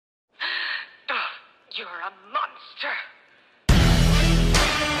You're a monster!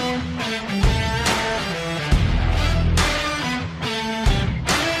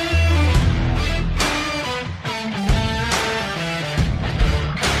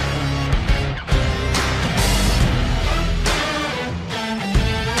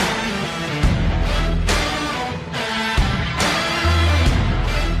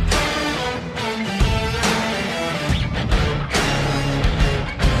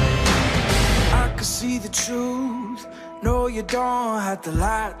 See the truth, no you don't have to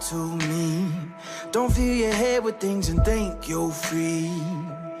lie to me. Don't fill your head with things and think you're free.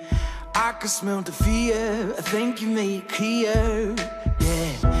 I can smell the fear, I think you made it clear.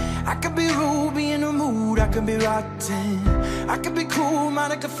 Yeah, I could be rude, be in the mood, I could be rotten. I could be cool, mind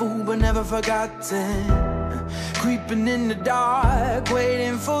like a fool, but never forgotten. Creeping in the dark,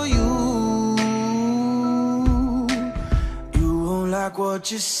 waiting for you. Like what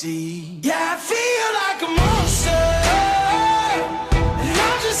you see. Yeah, I feel like a monster, and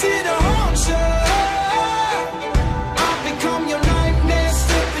I'm just here to haunt you. I've become your nightmare,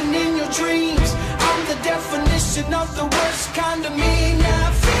 slipping in your dreams. I'm the definition of the worst kind of mean. Yeah,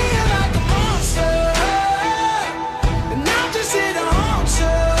 I feel like a monster, and I'm just here to haunt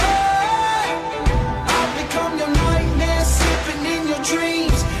you. I've become your nightmare, slipping in your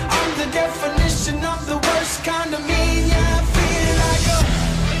dreams. I'm the definition of the worst kind of mean. Yeah, I feel like a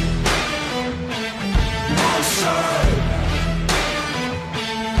monster.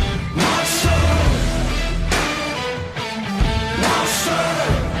 Monster. Monster.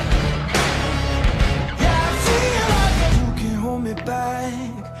 Yeah, I feel like you can hold me back.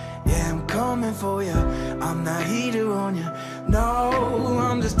 Yeah, I'm coming for you. I'm not heater on you. No,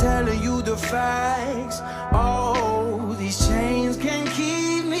 I'm just telling you the facts. Oh, these chains can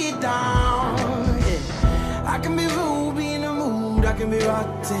keep me down. Yeah. I can be rude, be in the mood, I can be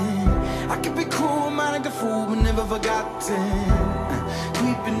rotten. I can be cool, mind like a fool, but never forgotten.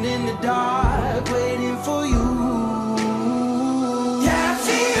 Creeping in the dark, waiting for you. Yeah, I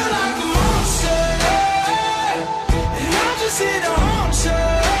feel like a monster, and I'm just here to haunt you.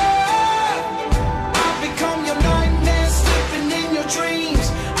 I've become your nightmare, slipping in your dreams.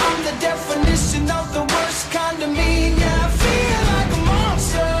 I'm the definition of the worst kind of mean. Yeah, I feel like a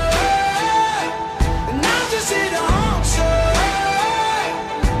monster, and I'm just here to haunt you.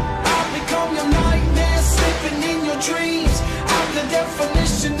 I've become your nightmare, slipping in your dreams. I'm the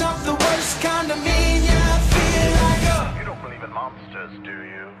definition of the worst kind of mean. Yeah, I feel like a... You don't believe in monsters, do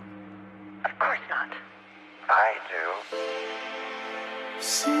you? Of course not. I do.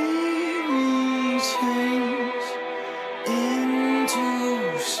 See me change into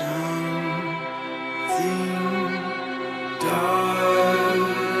something darker.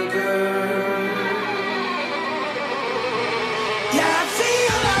 Yeah, I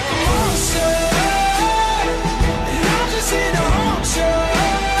feel like a monster, and I'm just here to haunt you.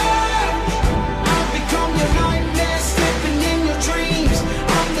 I've become your nightmare, slipping in your dreams.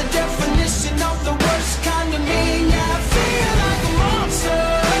 I'm the definition of the worst kind of mean. Yeah, I feel like a monster,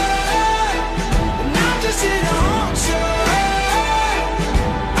 and I'm just here to haunt you.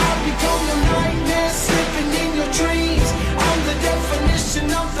 I've become your nightmare, slipping in your dreams. I'm the definition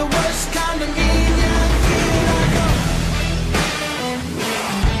of the worst kind of mean. Yeah, I feel like a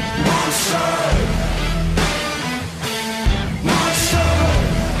monster. Monster.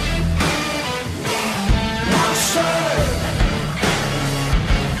 Monster.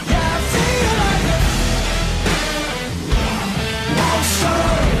 Yeah, I feel like a monster.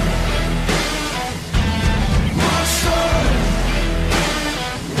 Monster.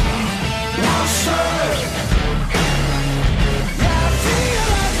 Monster. Yeah, I feel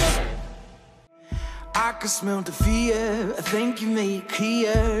like a... I can smell the fear, I think you made it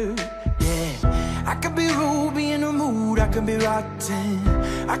clear. Yeah, I could be rude, be in the mood, I could be rotten.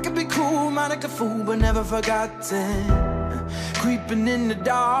 I could be cool, mind like a fool, but never forgotten. Creeping in the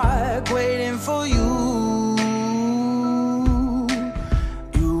dark, waiting for you.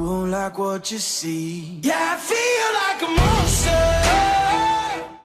 You won't like what you see. Yeah, I feel like a monster,